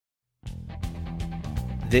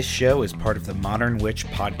This show is part of the Modern Witch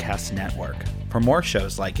Podcast Network. For more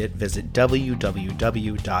shows like it, visit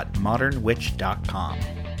www.modernwitch.com.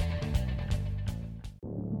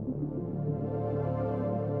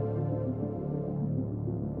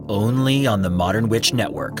 Only on the Modern Witch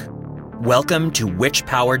Network. Welcome to Witch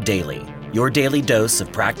Power Daily, your daily dose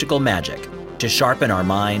of practical magic to sharpen our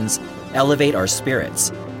minds, elevate our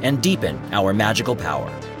spirits, and deepen our magical power.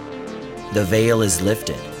 The veil is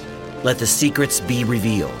lifted. Let the secrets be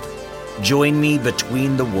revealed. Join me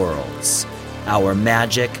between the worlds. Our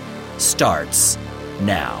magic starts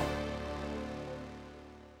now.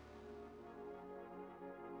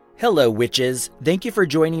 Hello, witches. Thank you for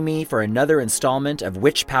joining me for another installment of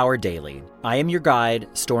Witch Power Daily. I am your guide,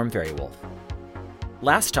 Storm Fairy Wolf.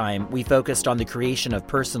 Last time, we focused on the creation of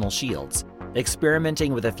personal shields,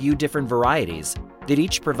 experimenting with a few different varieties that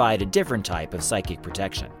each provide a different type of psychic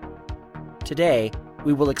protection. Today,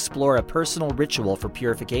 we will explore a personal ritual for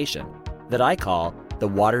purification that I call the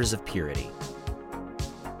Waters of Purity.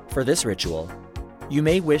 For this ritual, you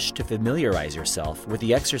may wish to familiarize yourself with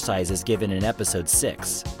the exercises given in Episode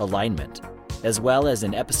 6, Alignment, as well as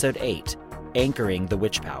in Episode 8, Anchoring the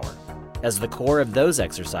Witch Power, as the core of those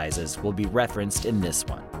exercises will be referenced in this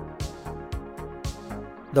one.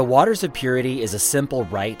 The Waters of Purity is a simple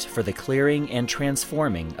rite for the clearing and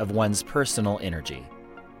transforming of one's personal energy.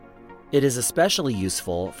 It is especially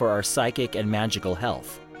useful for our psychic and magical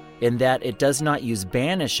health, in that it does not use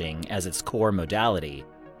banishing as its core modality,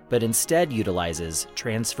 but instead utilizes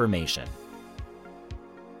transformation.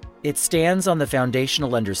 It stands on the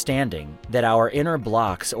foundational understanding that our inner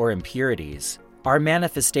blocks or impurities are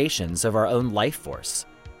manifestations of our own life force,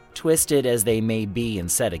 twisted as they may be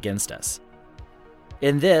and set against us.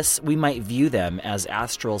 In this, we might view them as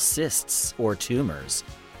astral cysts or tumors,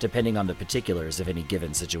 depending on the particulars of any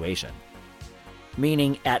given situation.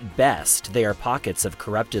 Meaning, at best, they are pockets of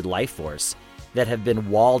corrupted life force that have been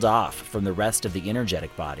walled off from the rest of the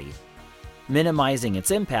energetic body, minimizing its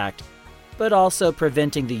impact, but also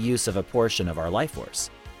preventing the use of a portion of our life force.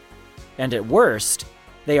 And at worst,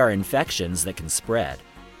 they are infections that can spread,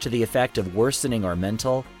 to the effect of worsening our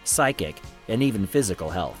mental, psychic, and even physical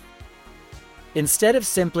health. Instead of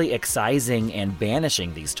simply excising and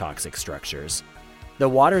banishing these toxic structures, the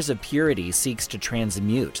Waters of Purity seeks to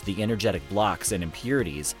transmute the energetic blocks and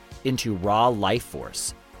impurities into raw life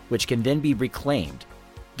force, which can then be reclaimed,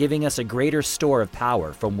 giving us a greater store of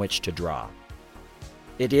power from which to draw.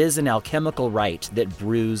 It is an alchemical rite that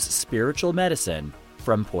brews spiritual medicine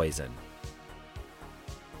from poison.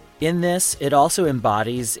 In this, it also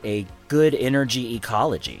embodies a good energy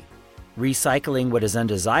ecology, recycling what is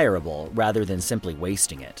undesirable rather than simply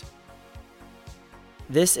wasting it.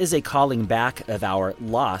 This is a calling back of our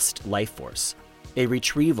lost life force, a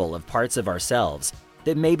retrieval of parts of ourselves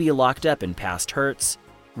that may be locked up in past hurts,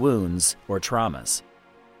 wounds, or traumas.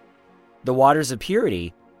 The Waters of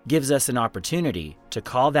Purity gives us an opportunity to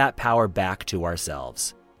call that power back to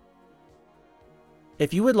ourselves.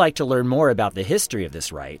 If you would like to learn more about the history of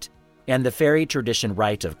this rite and the fairy tradition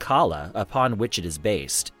rite of Kala upon which it is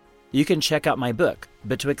based, you can check out my book,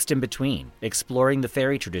 Betwixt and Between, Exploring the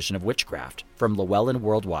Fairy Tradition of Witchcraft from Llewellyn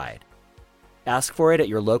Worldwide. Ask for it at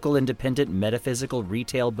your local independent metaphysical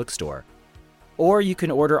retail bookstore, or you can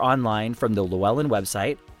order online from the Llewellyn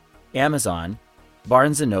website, Amazon,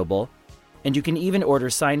 Barnes & Noble, and you can even order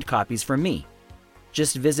signed copies from me.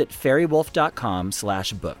 Just visit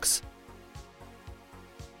fairywolf.com/books.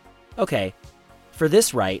 Okay, for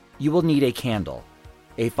this rite, you will need a candle,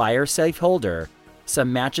 a fire-safe holder,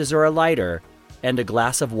 some matches or a lighter, and a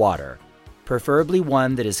glass of water, preferably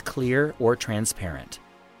one that is clear or transparent.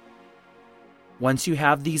 Once you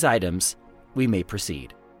have these items, we may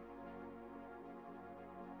proceed.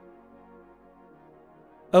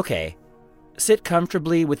 Okay, sit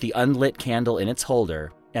comfortably with the unlit candle in its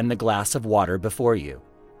holder and the glass of water before you.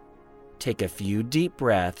 Take a few deep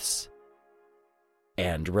breaths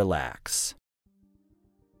and relax.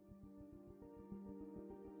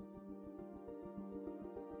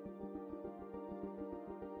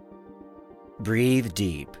 Breathe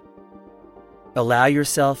deep. Allow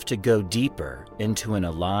yourself to go deeper into an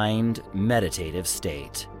aligned, meditative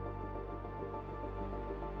state.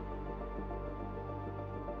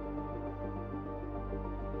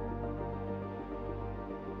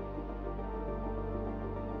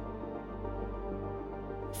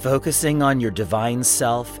 Focusing on your divine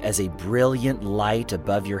self as a brilliant light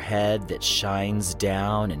above your head that shines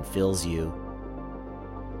down and fills you.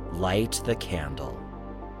 Light the candle.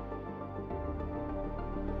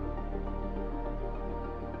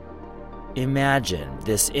 Imagine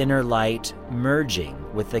this inner light merging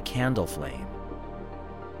with the candle flame.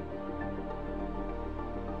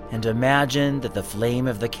 And imagine that the flame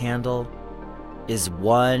of the candle is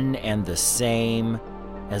one and the same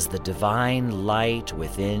as the divine light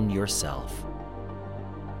within yourself.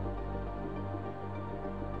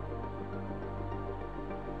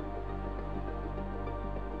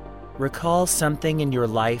 Recall something in your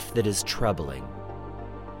life that is troubling.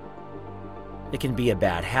 It can be a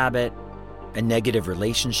bad habit, a negative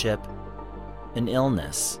relationship, an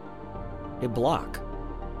illness, a block.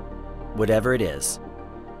 Whatever it is,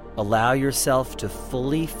 allow yourself to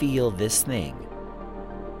fully feel this thing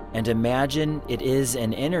and imagine it is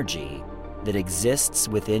an energy that exists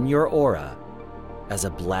within your aura as a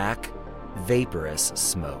black, vaporous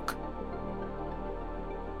smoke.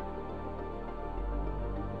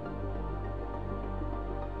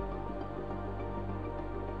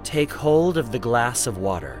 Take hold of the glass of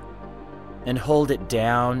water and hold it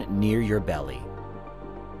down near your belly.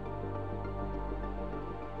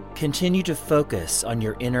 Continue to focus on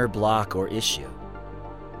your inner block or issue,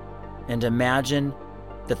 and imagine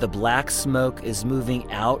that the black smoke is moving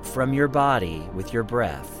out from your body with your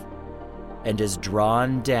breath and is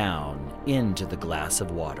drawn down into the glass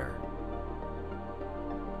of water.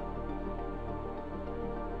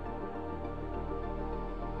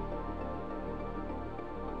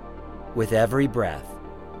 With every breath,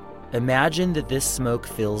 imagine that this smoke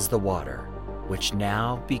fills the water, which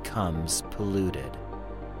now becomes polluted,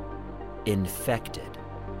 infected.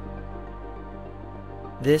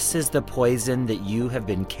 This is the poison that you have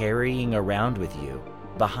been carrying around with you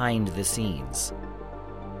behind the scenes.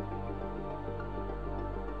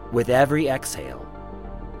 With every exhale,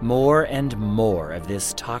 more and more of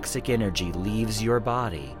this toxic energy leaves your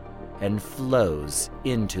body and flows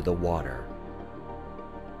into the water.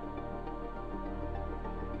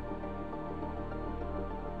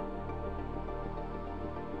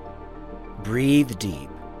 Breathe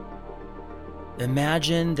deep.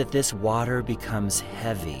 Imagine that this water becomes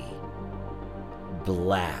heavy,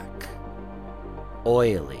 black,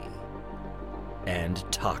 oily, and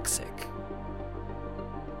toxic.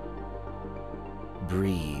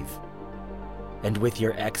 Breathe, and with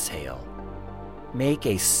your exhale, make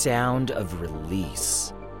a sound of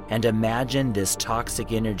release, and imagine this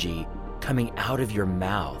toxic energy coming out of your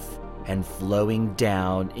mouth and flowing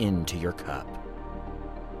down into your cup.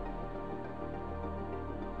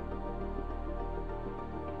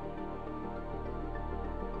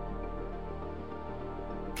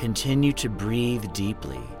 Continue to breathe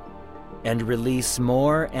deeply and release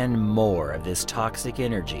more and more of this toxic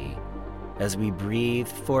energy as we breathe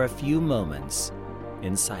for a few moments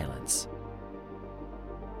in silence.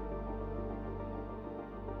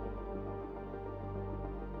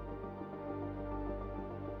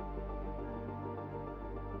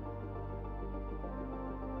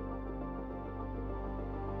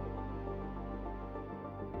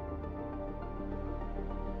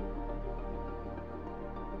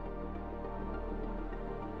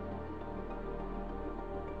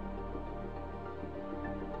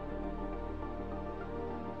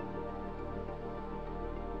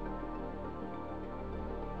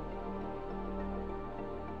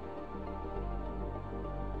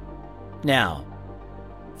 Now,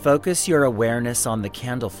 focus your awareness on the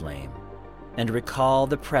candle flame and recall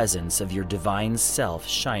the presence of your divine self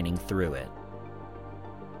shining through it.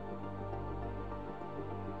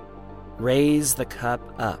 Raise the cup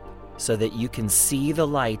up so that you can see the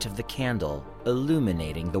light of the candle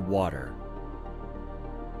illuminating the water.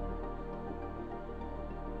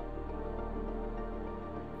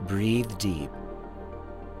 Breathe deep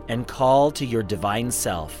and call to your divine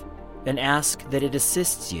self and ask that it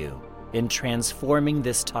assists you in transforming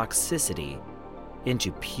this toxicity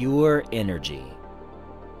into pure energy.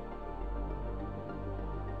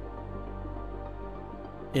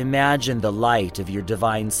 Imagine the light of your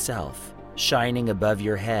divine self shining above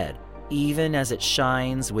your head, even as it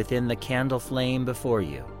shines within the candle flame before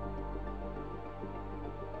you.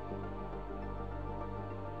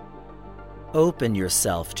 Open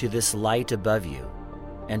yourself to this light above you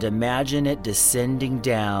and imagine it descending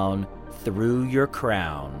down through your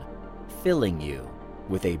crown, filling you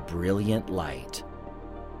with a brilliant light.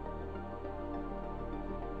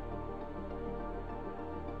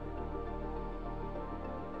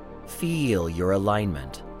 Feel your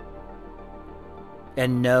alignment,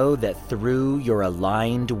 and know that through your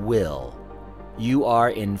aligned will, you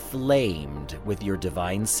are inflamed with your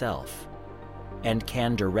divine self and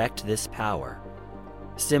can direct this power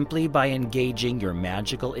simply by engaging your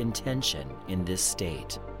magical intention in this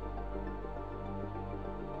state.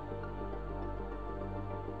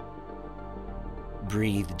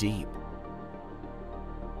 Breathe deep.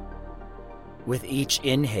 With each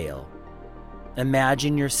inhale,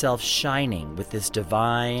 Imagine yourself shining with this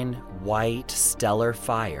divine, white, stellar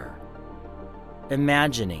fire.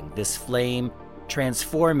 Imagining this flame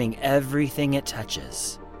transforming everything it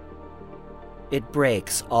touches. It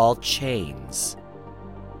breaks all chains,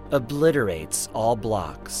 obliterates all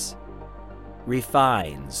blocks,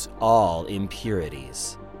 refines all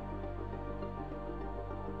impurities.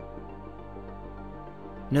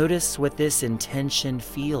 Notice what this intention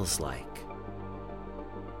feels like.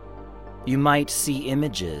 You might see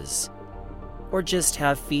images, or just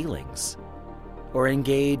have feelings, or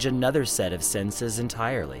engage another set of senses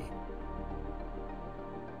entirely.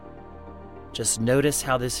 Just notice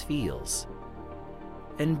how this feels,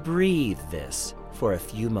 and breathe this for a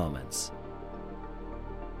few moments.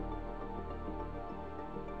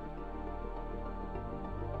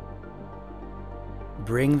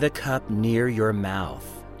 Bring the cup near your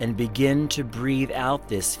mouth and begin to breathe out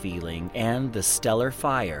this feeling and the stellar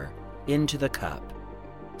fire into the cup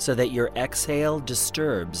so that your exhale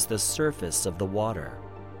disturbs the surface of the water.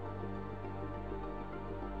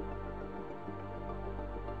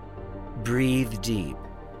 Breathe deep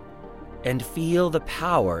and feel the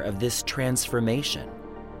power of this transformation.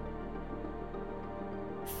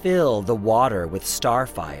 Fill the water with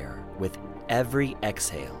starfire with every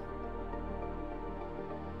exhale.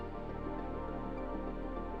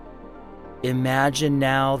 Imagine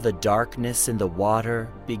now the darkness in the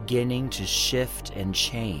water beginning to shift and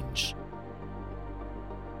change.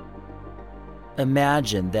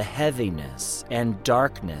 Imagine the heaviness and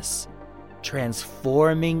darkness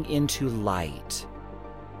transforming into light.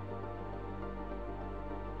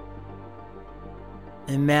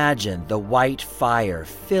 Imagine the white fire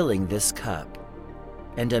filling this cup,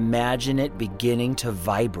 and imagine it beginning to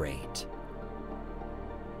vibrate,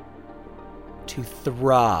 to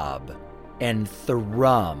throb and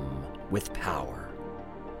thrum with power.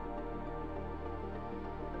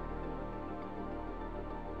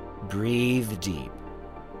 Breathe deep.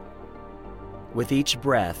 With each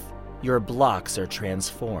breath, your blocks are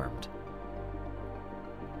transformed.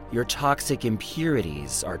 Your toxic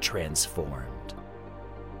impurities are transformed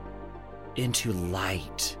into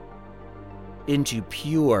light, into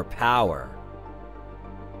pure power.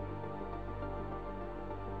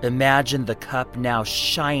 Imagine the cup now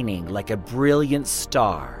shining like a brilliant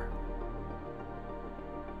star.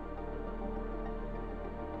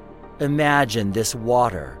 Imagine this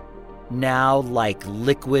water now like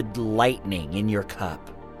liquid lightning in your cup.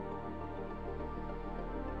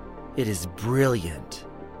 It is brilliant.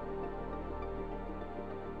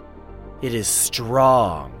 It is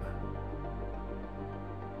strong.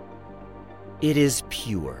 It is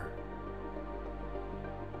pure.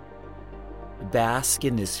 Bask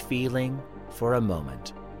in this feeling for a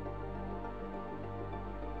moment.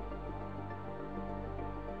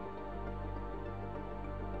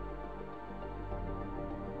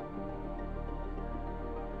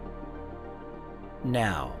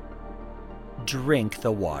 Now, drink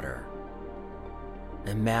the water,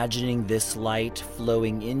 imagining this light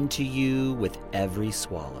flowing into you with every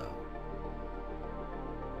swallow.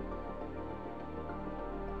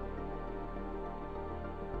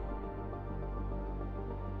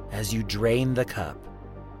 As you drain the cup,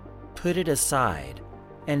 put it aside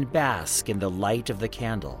and bask in the light of the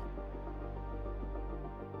candle.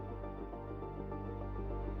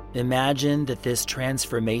 Imagine that this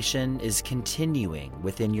transformation is continuing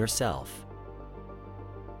within yourself.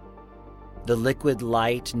 The liquid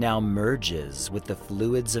light now merges with the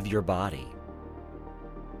fluids of your body.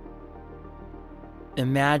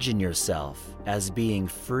 Imagine yourself as being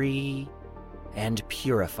free and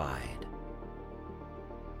purified.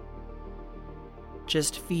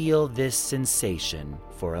 Just feel this sensation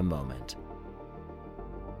for a moment.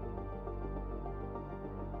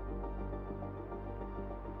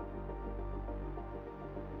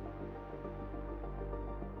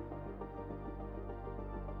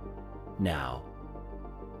 Now,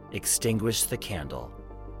 extinguish the candle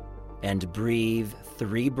and breathe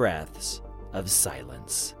 3 breaths of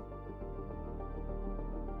silence.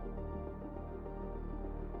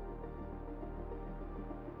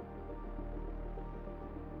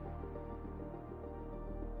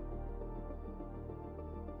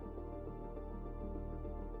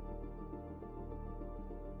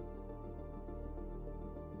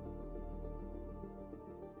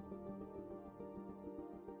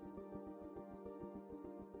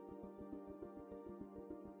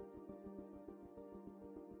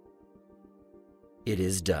 It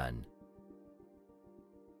is done.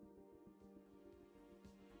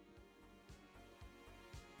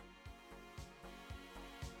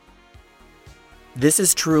 This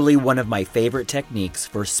is truly one of my favorite techniques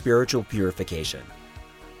for spiritual purification.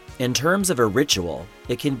 In terms of a ritual,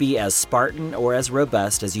 it can be as Spartan or as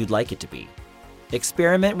robust as you'd like it to be.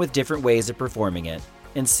 Experiment with different ways of performing it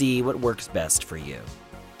and see what works best for you.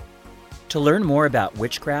 To learn more about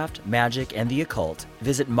witchcraft, magic, and the occult,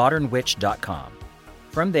 visit modernwitch.com.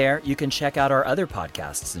 From there, you can check out our other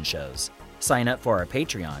podcasts and shows, sign up for our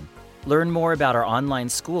Patreon, learn more about our online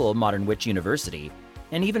school, Modern Witch University,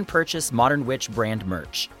 and even purchase Modern Witch brand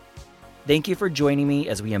merch. Thank you for joining me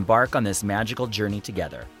as we embark on this magical journey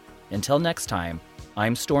together. Until next time,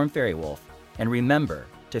 I'm Storm Faerywolf, and remember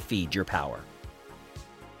to feed your power.